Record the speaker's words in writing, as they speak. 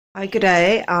Hi, good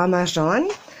day. I'm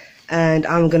Marzanne and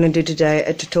I'm going to do today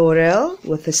a tutorial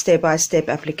with a step-by-step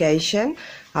application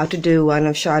how to do one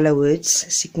of Shiloh Wood's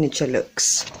signature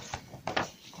looks.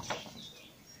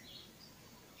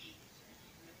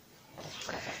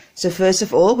 So first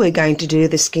of all, we're going to do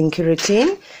the skincare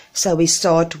routine. So we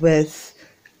start with,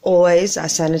 always I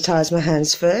sanitize my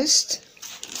hands first.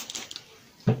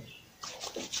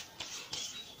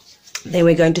 Then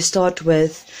we're going to start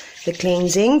with the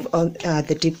cleansing,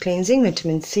 the deep cleansing,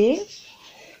 vitamin C.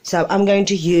 So I'm going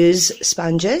to use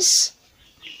sponges,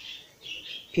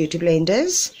 beauty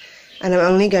blenders, and I'm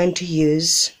only going to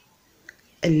use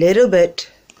a little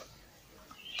bit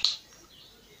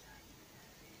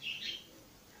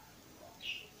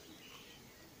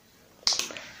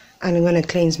and I'm going to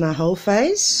cleanse my whole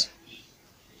face.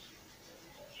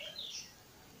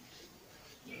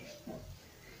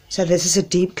 So this is a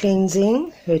deep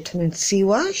cleansing vitamin C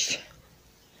wash.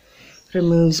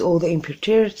 Removes all the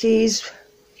impurities,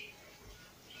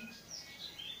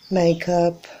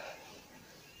 makeup,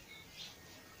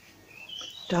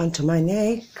 down to my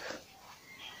neck.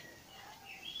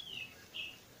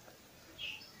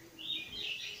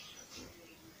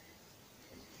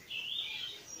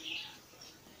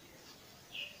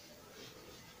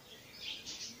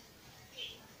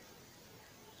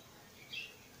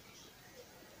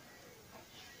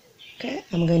 Okay,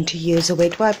 I'm going to use a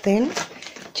wet wipe then,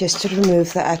 just to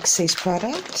remove the excess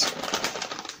product.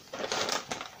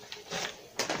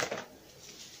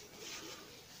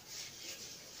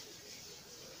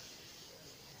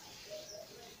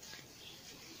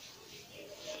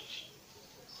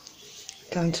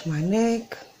 Down to my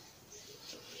neck.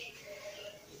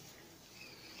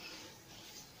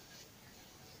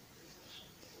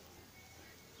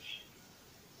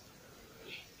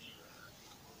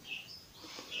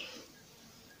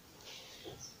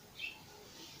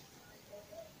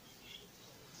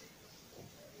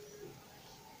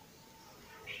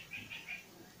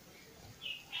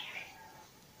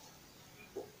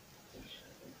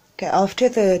 Okay, after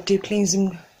the deep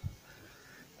cleansing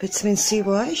vitamin C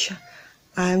wash,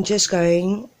 I'm just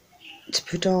going to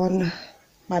put on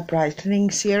my brightening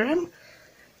serum.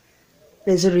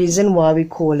 There's a reason why we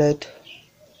call it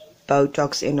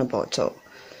Botox in a bottle.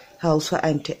 Helps for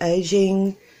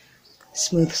anti-aging,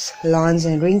 smooths lines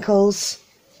and wrinkles.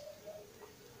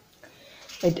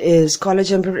 It helps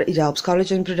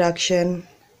collagen production.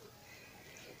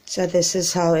 So this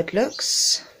is how it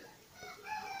looks.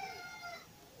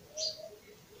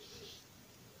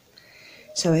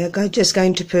 So we're just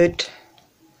going to put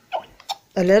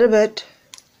a little bit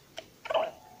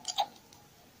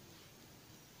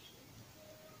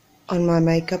on my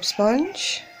makeup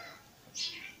sponge.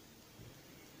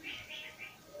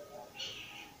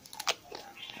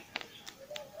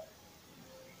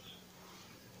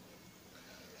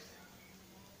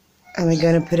 And we're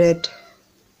going to put it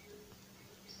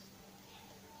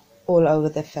all over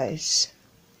the face.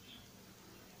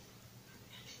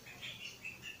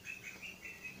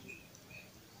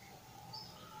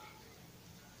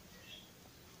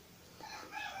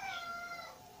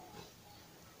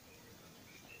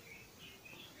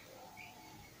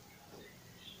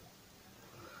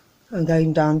 I'm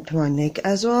going down to my neck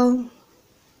as well.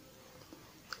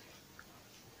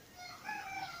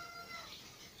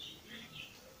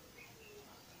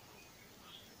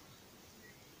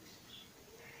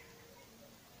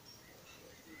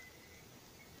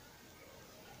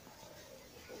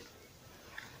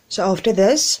 So after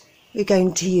this, we're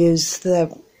going to use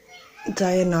the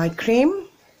day and night cream.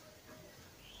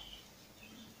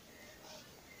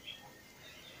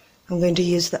 I'm going to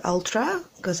use the Ultra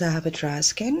because I have a dry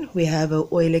skin. We have an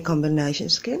oily combination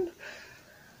skin,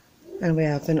 and we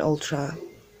have an Ultra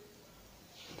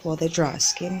for the dry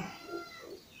skin.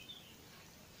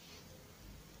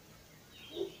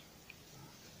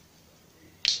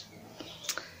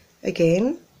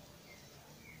 Again,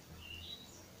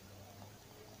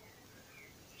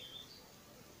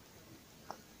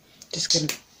 just going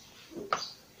to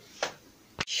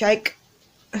shake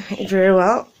it very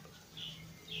well.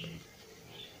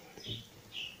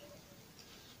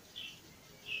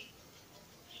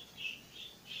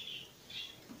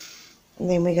 And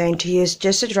then we're going to use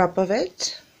just a drop of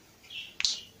it.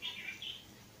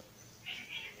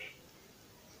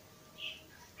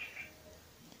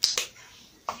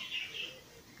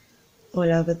 All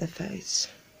over the face.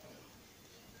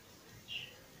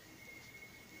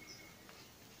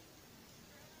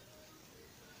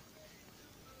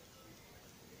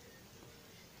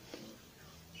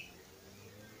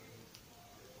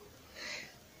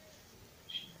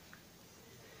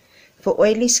 For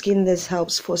oily skin, this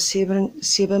helps for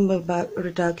sebum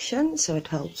reduction, so it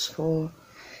helps for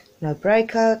no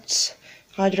breakouts,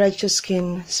 hydrates your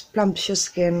skin, plumps your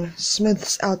skin,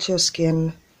 smooths out your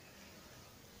skin.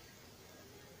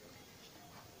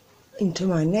 Into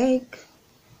my neck.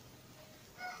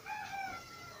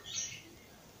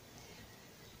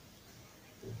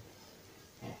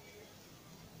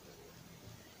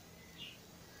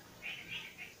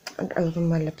 And over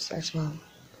my lips as well.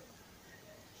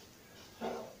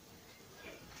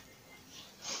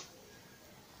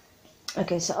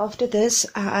 Okay, so after this,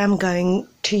 I am going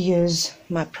to use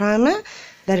my primer.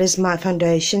 That is my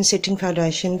foundation, setting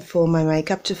foundation for my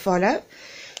makeup to follow.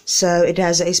 So it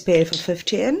has a SPF of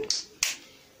 50 in.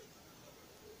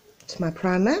 It's my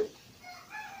primer.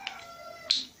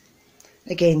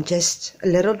 Again, just a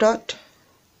little dot.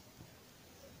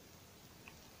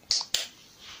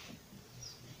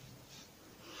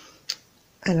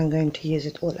 And I'm going to use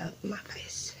it all over my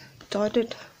face. Dot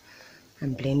it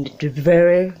and blend it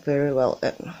very, very well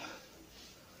in.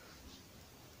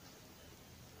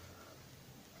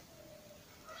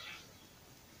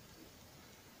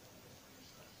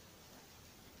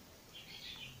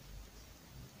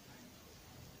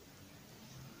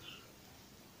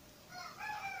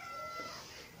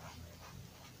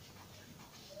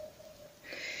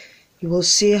 You will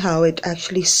see how it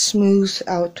actually smooths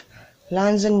out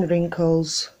lines and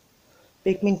wrinkles,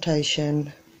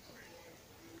 pigmentation,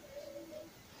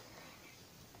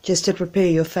 just to prepare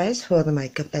your face for the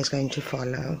makeup that's going to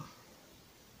follow.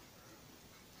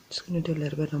 Just going to do a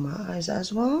little bit on my eyes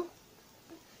as well.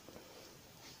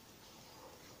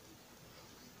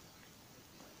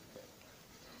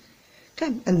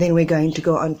 Okay, and then we're going to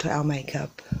go on to our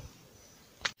makeup.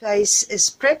 Face is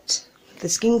prepped. The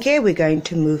skincare, we're going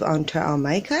to move on to our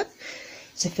makeup.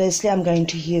 So firstly, I'm going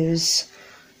to use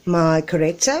my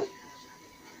corrector.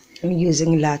 I'm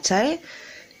using Latte,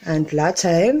 and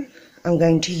Latte I'm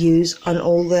going to use on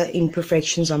all the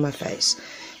imperfections on my face.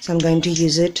 So I'm going to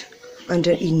use it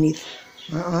underneath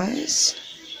my eyes.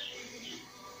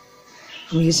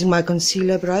 I'm using my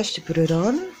concealer brush to put it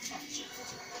on.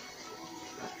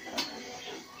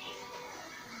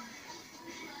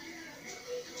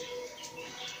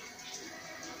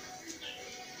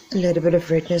 A little bit of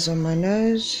redness on my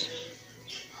nose.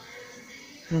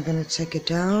 I'm going to take it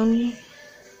down.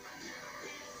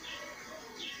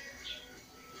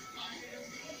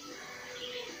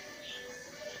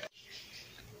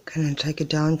 Going to take it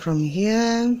down from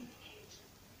here.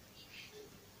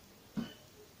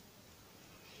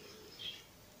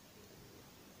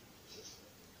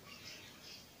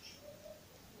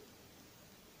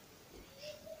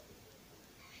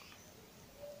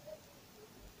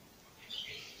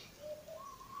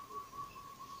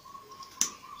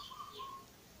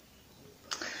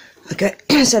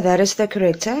 Okay, so that is the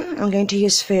corrector. I'm going to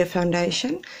use fair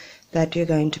foundation that you're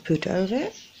going to put over.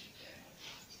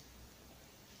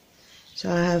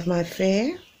 So I have my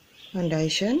fair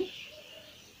foundation.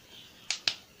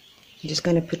 I'm just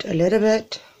going to put a little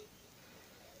bit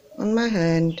on my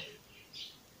hand.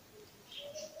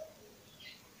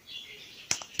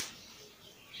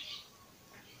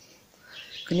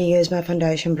 I'm going to use my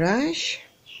foundation brush.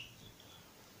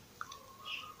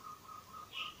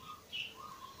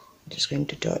 Just going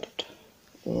to dot it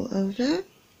all over.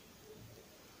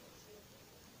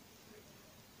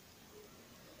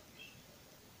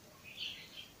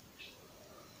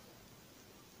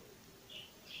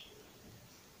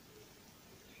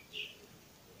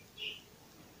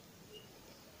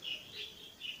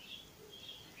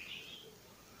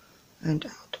 And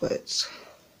outwards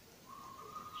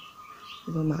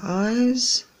over my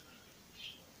eyes.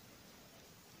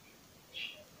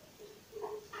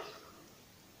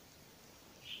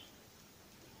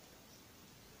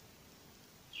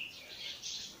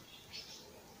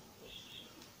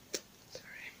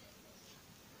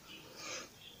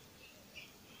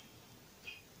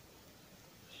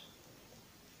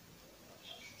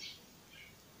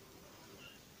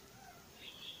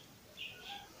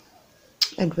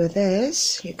 And with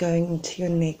this, you're going into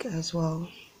your neck as well.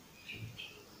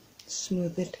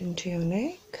 Smooth it into your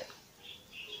neck.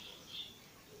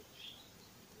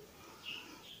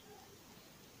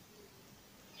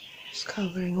 Just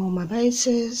covering all my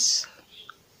bases.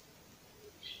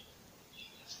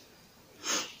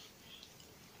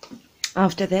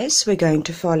 After this, we're going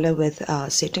to follow with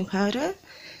our setting powder.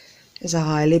 It's a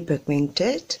highly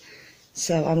pigmented,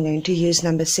 so I'm going to use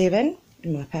number 7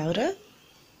 in my powder.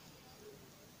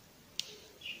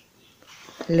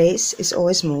 Less is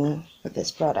always more with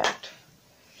this product.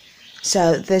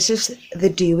 So this is the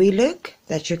dewy look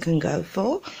that you can go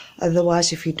for.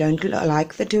 Otherwise, if you don't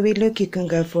like the dewy look, you can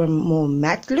go for a more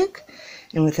matte look.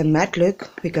 And with a matte look,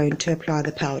 we're going to apply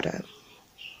the powder.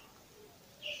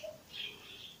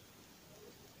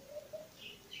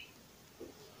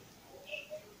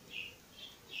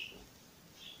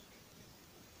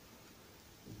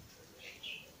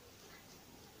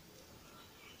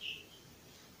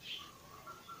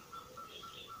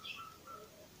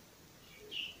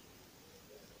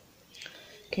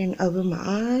 Again, over my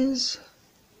eyes.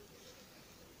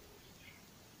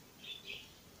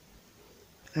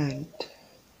 And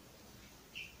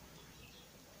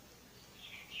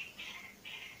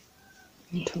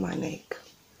into my neck.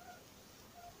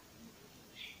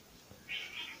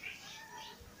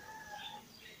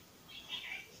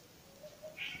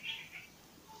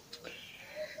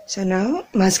 So now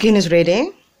my skin is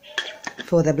ready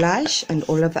for the blush and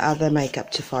all of the other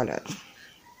makeup to follow.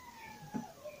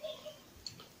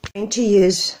 I'm going to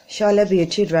use Shiloh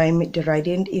Beauty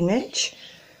Radiant Image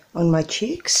on my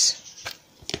cheeks.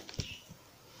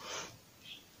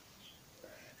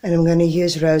 And I'm going to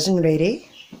use Rose and Ready.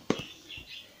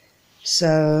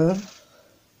 So,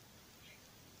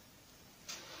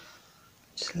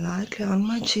 just lightly on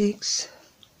my cheeks.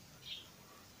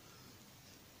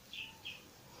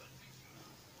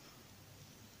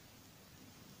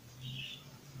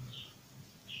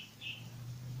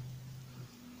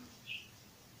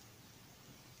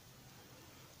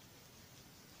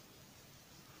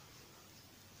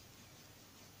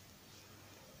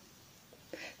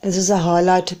 This is a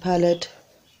highlighter palette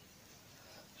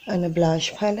and a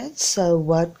blush palette. So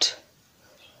what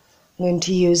I'm going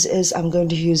to use is I'm going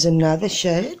to use another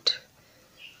shade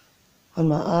on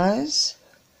my eyes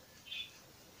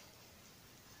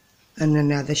and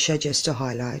another shade just to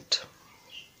highlight.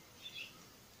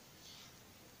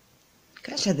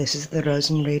 Okay, so this is the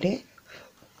Rose and Ready.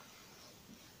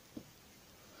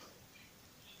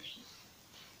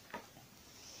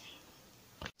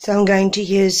 So I'm going to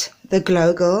use the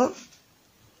Glow Girl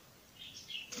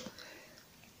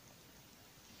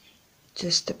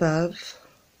just above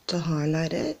to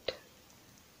highlight it.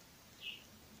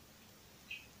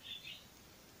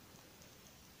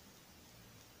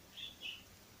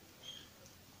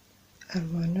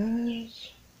 And my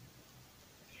nose.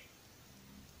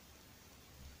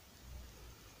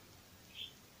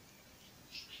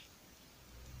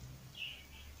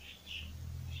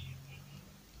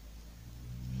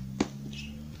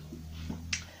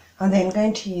 I'm then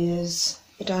going to use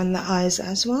it on the eyes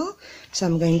as well. So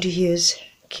I'm going to use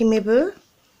GQEBERHA.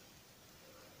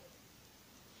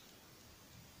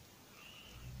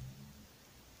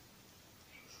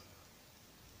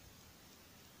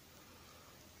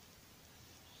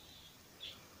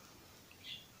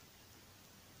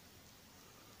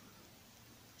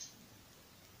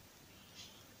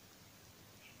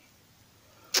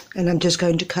 And I'm just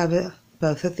going to cover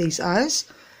both of these eyes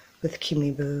with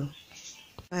GQEBERHA.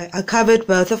 I covered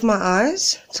both of my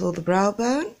eyes till the brow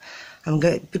bone. I'm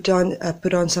going to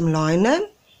put on some liner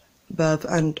above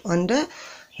and under.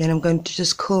 Then I'm going to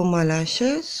just curl my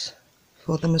lashes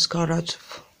for the mascara to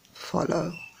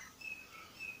follow.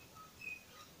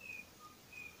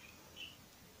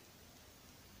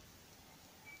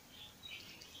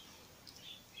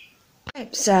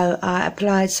 So I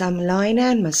applied some liner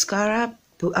and mascara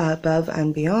above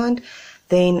and beyond.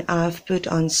 Then I've put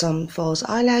on some false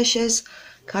eyelashes,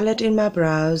 colored in my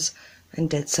brows, and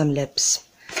did some lips.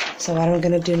 So what I'm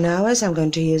going to do now is I'm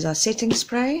going to use our setting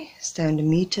spray, stand a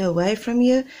meter away from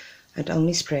you, and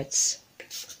only spritz.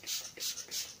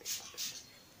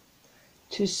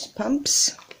 2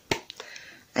 pumps,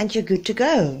 and you're good to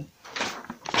go.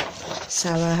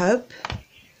 So I hope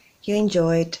you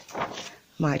enjoyed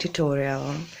my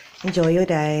tutorial. Enjoy your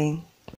day.